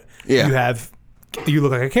as a pirate. Yeah. You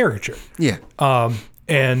look like a caricature. Yeah.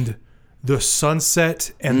 And the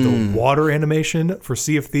sunset and the water animation for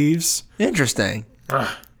Sea of Thieves. Interesting.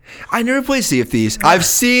 I never played Sea of Thieves. I've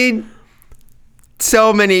seen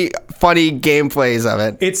so many funny gameplays of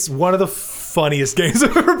it. It's one of the funniest games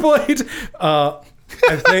I've ever played.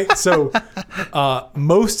 I think so.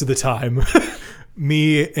 Most of the time,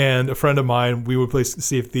 me and a friend of mine, we would play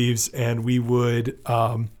Sea of Thieves, and we would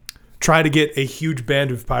try to get a huge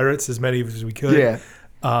band of pirates, as many as we could. Yeah.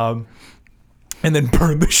 and then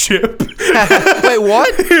burn the ship. Wait,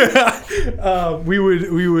 what?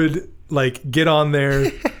 We would like get on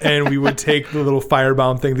there and we would take the little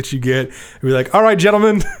firebomb thing that you get and be like, all right,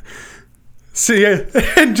 gentlemen, see ya,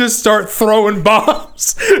 and just start throwing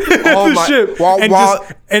bombs at the ship.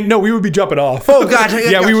 And no, we would be jumping off. Oh god!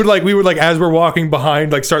 Yeah, we would like as we're walking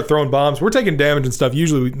behind, like start throwing bombs. We're taking damage and stuff.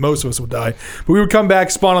 Usually, most of us would die, but we would come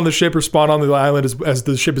back, spawn on the ship or spawn on the island as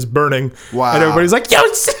the ship is burning. Wow! And everybody's like, "Yo!"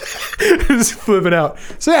 just flipping out.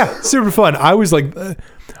 So yeah, super fun. I was like,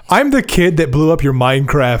 I'm the kid that blew up your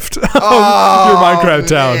Minecraft, your Minecraft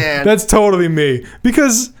town. Man. That's totally me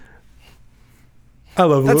because I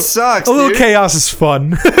love That sucks, a little dude. chaos is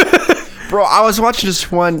fun. Bro, I was watching this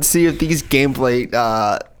one Sea of Thieves gameplay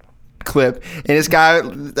clip, and this guy,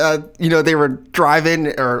 they were driving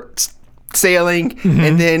or sailing,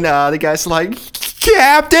 and then the guy's like,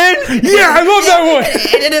 Captain! Yeah, I love that one.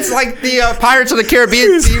 And then it's like the Pirates of the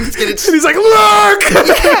Caribbean teams get it. And he's like, look!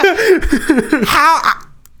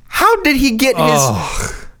 How did he get his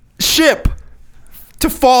ship to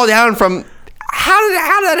fall down from... How did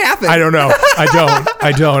that happen? I don't know.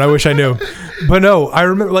 I don't. I wish I knew. But no, I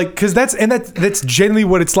remember like because that's generally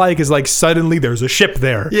what it's like is like suddenly there's a ship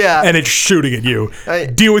there, Yeah, and it's shooting at you.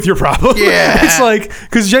 Deal with your problem. Yeah, it's like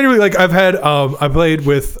because genuinely like I've had I played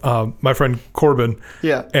with my friend Corbin.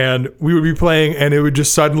 Yeah, and we would be playing, and it would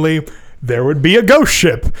just suddenly. There would be a ghost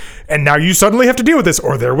ship, and now you suddenly have to deal with this,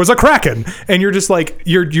 or there was a kraken, and you're just like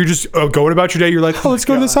you're just going about your day. You're like, oh, let's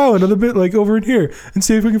go to this island, another bit like over in here, and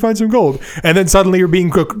see if we can find some gold. And then suddenly you're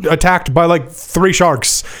being attacked by like 3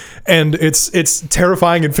 sharks, and it's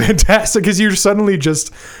terrifying and fantastic because you're suddenly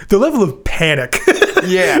just the level of panic,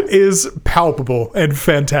 is palpable and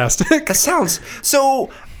fantastic. That sounds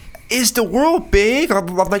so. Is the world big?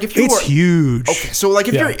 Like if you it's huge. Okay, so like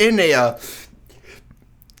if you're in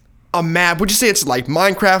a map, would you say it's like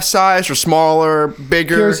Minecraft size or smaller,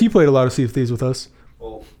 bigger? Karis, you played a lot of Sea of Thieves with us.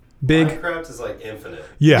 Well, Big. Minecraft is like infinite.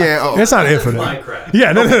 Yeah, it's not Nothing's infinite. Minecraft.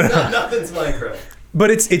 Yeah, no. Nothing's Minecraft.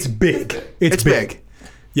 But it's big. It's big. big.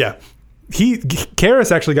 Yeah.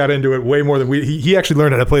 Karis actually got into it way more than we. He actually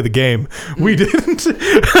learned how to play the game. We didn't.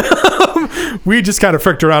 We just kind of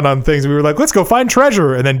fricked around on things. We were like, let's go find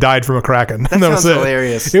treasure, and then died from a kraken. That And sounds was it.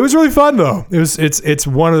 hilarious. It was really fun though. It's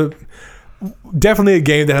one of definitely a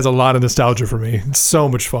game that has a lot of nostalgia for me. It's so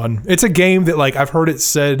much fun. It's a game that like I've heard it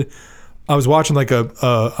said. I was watching like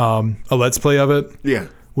a let's play of it. Yeah.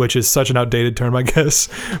 Which is such an outdated term, I guess.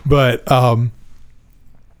 But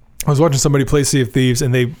I was watching somebody play Sea of Thieves,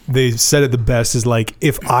 and they said it the best is like,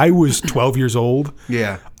 if I was 12 years old,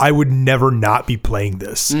 I would never not be playing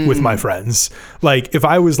this with my friends. Like if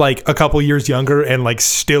I was like a couple years younger and like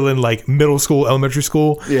still in like middle school, elementary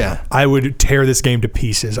school, I would tear this game to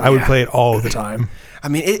pieces. I would play it all the time. I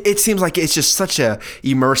mean, it seems like it's just such a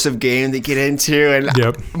immersive game to get into, and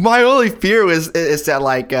Yep. my only fear is that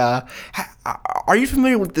like, are you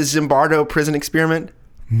familiar with the Zimbardo prison experiment?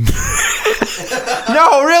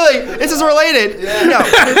 No, really, this is related. No,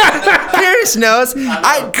 Karis knows.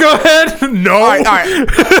 Go ahead. No. All right.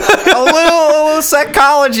 A little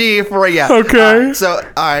psychology for you. Okay. All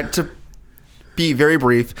right, to be very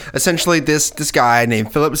brief, essentially this guy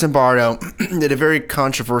named Philip Zimbardo did a very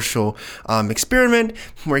controversial experiment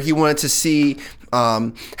where he wanted to see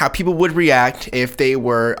how people would react if they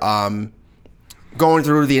were going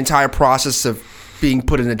through the entire process of being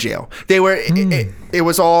put into jail. They were it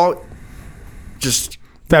was all just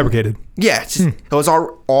fabricated. Yeah, it was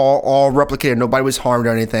all replicated. Nobody was harmed or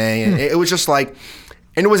anything. And it was just like,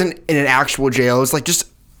 and it wasn't in an actual jail. It was like just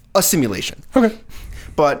a simulation. Okay.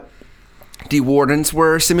 But the wardens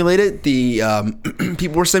were simulated. The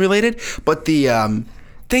people were simulated. But the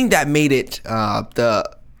thing that made it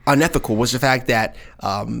the unethical was the fact that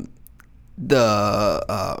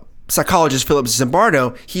the psychologist Philip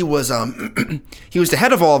Zimbardo, he was the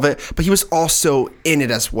head of all of it, but he was also in it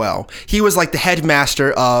as well. He was like the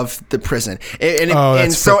headmaster of the prison,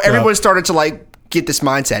 and so everyone started to like get this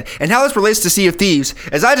mindset. And how this relates to Sea of Thieves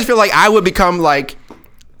is I just feel like I would become like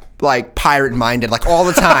pirate minded like all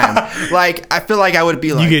the time. Like I feel like I would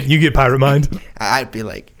be like you get pirate mind. I'd be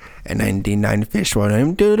like, and 99 fish swam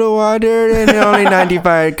into the water, and only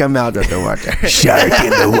 95 come out of the water. Shark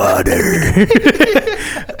in the water.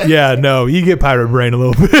 Yeah, no, you get pirate brain a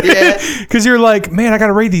little bit. Yeah. Because you're like, man, I got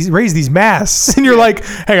to raise these masts. And you're like,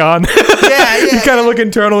 hang on. Yeah. You kind of look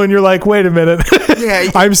internal and you're like, wait a minute. Yeah.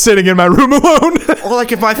 I'm sitting in my room alone. Or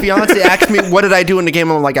like if my fiance asked me, what did I do in the game?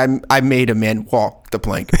 I'm like, I made a man walk the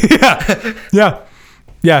plank. Yeah.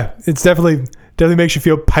 It's definitely makes you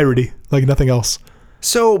feel piratey like nothing else.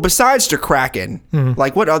 So besides the kraken,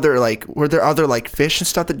 like what other were there other like fish and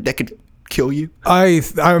stuff that could kill you?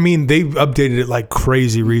 I mean, they've updated it like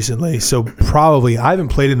crazy recently, so probably I haven't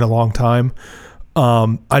played it in a long time.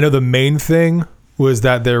 I know the main thing was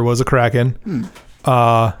that there was a Kraken.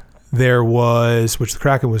 There was, which the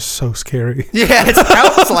Kraken was so scary. Yeah, it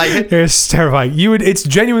sounds like it. It's terrifying. It's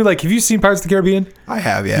genuinely like, have you seen Pirates of the Caribbean? I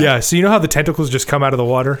have, yeah. Yeah. So you know how the tentacles just come out of the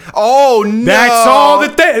water? Oh, no. That's all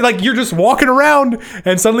that like you're just walking around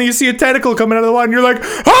and suddenly you see a tentacle coming out of the water and you're like,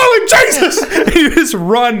 holy Jesus! And you just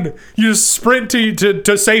run. You just sprint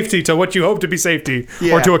to safety, to what you hope to be safety,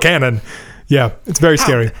 Yeah. or to a cannon. Yeah, it's very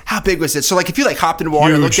scary. How big was it? So, like, if you, like, hopped in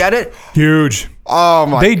water and Huge. looked at it? Huge. Oh,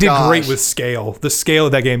 my god. They did great with scale. The scale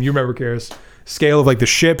of that game. You remember, Karis? Scale of, like, the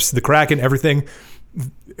ships, the Kraken, everything.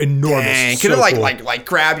 Enormous. Dang. So Could it, cool. like,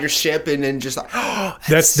 grab your ship and then just, like,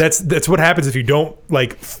 That's what happens if you don't,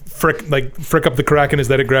 like, frick up the Kraken, is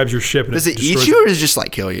that it grabs your ship. And does it destroys eat you or does it just,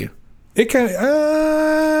 like, kill you? It kind of,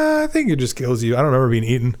 I think it just kills you. I don't remember being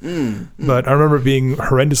eaten, but I remember it being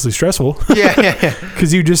horrendously stressful. Yeah.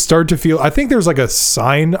 Because you just start to feel. I think there's like a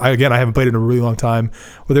sign. I haven't played it in a really long time.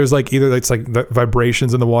 Where there's like either it's like the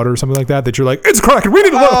vibrations in the water or something like that you're like, it's a Kraken. We need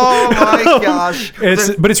to know. Oh, my gosh.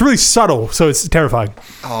 But it's really subtle, so it's terrifying.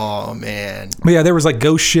 Oh, man. But yeah, there was like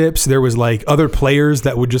ghost ships. There was like other players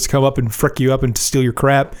that would just come up and frick you up and steal your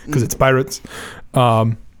crap because it's pirates.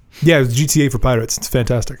 Yeah, it was GTA for pirates. It's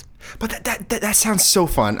fantastic. But that sounds so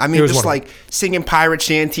fun. I mean, was just wonderful. like singing pirate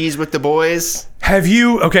shanties with the boys. Have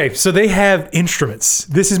you? Okay, so they have instruments.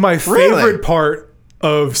 This is my Really? favorite part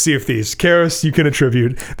of Sea of Thieves. Karis, you can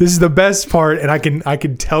attribute. This is the best part, and I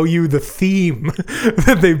can tell you the theme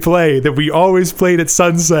that they play that we always played at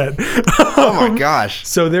sunset. Oh my gosh.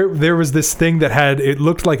 So there was this thing that it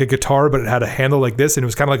looked like a guitar, but it had a handle like this, and it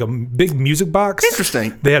was kind of like a big music box.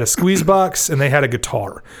 Interesting. They had a squeeze box and they had a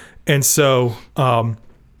guitar, and so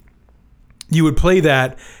you would play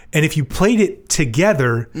that, and if you played it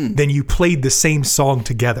together, then you played the same song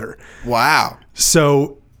together. Wow.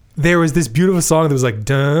 So there was this beautiful song that was like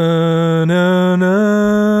da na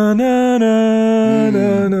na na na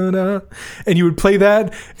na na na, and you would play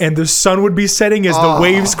that, and the sun would be setting as the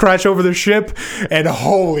waves crash over the ship, and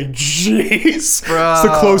holy jeez, Bro. it's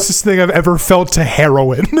the closest thing I've ever felt to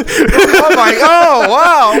heroin.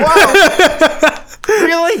 Wow.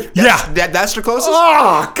 Really? That's the closest?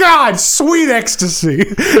 Oh God, sweet ecstasy!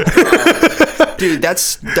 Dude,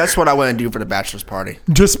 that's what I want to do for the bachelor's party.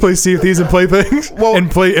 Just play Sea of Thieves and play things, and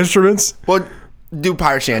play instruments. Well, do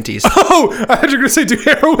pirate shanties. Oh, I thought you were gonna say do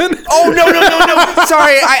heroin. Oh no!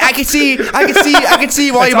 Sorry, I can see why That's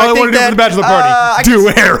you might all I think want to do that. for the bachelor party. Do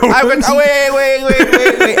heroin.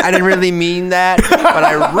 Wait! I didn't really mean that. What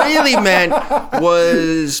I really meant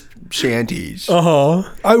was shanties.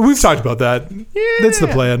 We've talked about that. That's the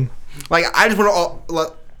plan. Like I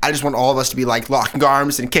just want all of us to be like locking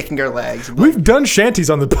arms and kicking our legs. We've done shanties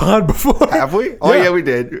on the pod before. Have we? Oh yeah, we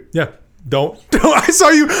did. Yeah. Don't. I saw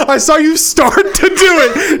you start to do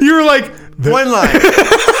it. You were like One line.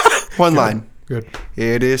 One line. Good.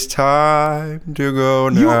 It is time to go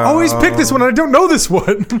now. You always pick this one. I don't know this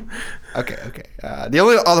one. Okay. The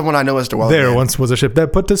only other one I know is the Wellerman. There once was a ship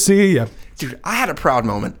that put to sea. Yeah. Dude, I had a proud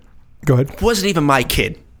moment. Go ahead. It wasn't even my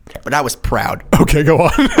kid, but I was proud. Okay, go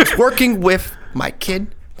on. Working with my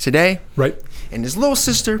kid today. Right. And his little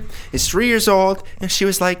sister is 3 years old, and she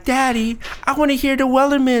was like, Daddy, I want to hear the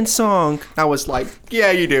Wellerman song. I was like, yeah,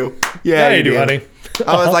 you do. Yeah, you do, honey.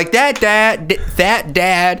 I was like, that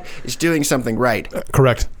dad is doing something right.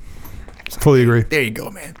 Correct. Fully agree. There you go,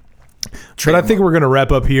 man. But I think we're going to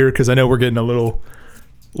wrap up here because I know we're getting a little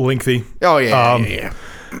lengthy. Oh, yeah.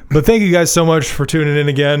 But thank you guys so much for tuning in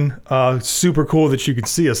again. Super cool that you can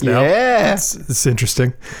see us now. Yeah. It's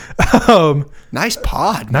interesting. Nice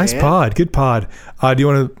pod, Nice man. pod. Good pod. Do you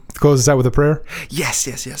want to close us out with a prayer?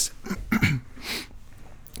 Yes.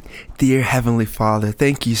 Dear Heavenly Father,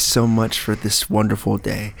 thank you so much for this wonderful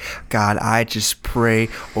day. God, I just pray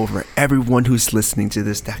over everyone who's listening to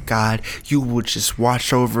this, that God, you will just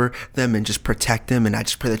watch over them and just protect them. And I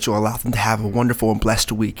just pray that you'll allow them to have a wonderful and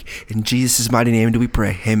blessed week. In Jesus' mighty name do we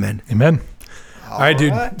pray. Amen. Amen. All right,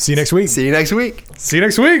 dude. See you next week. See you next week. See you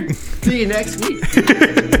next week. See you next week.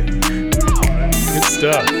 Good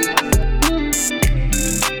stuff.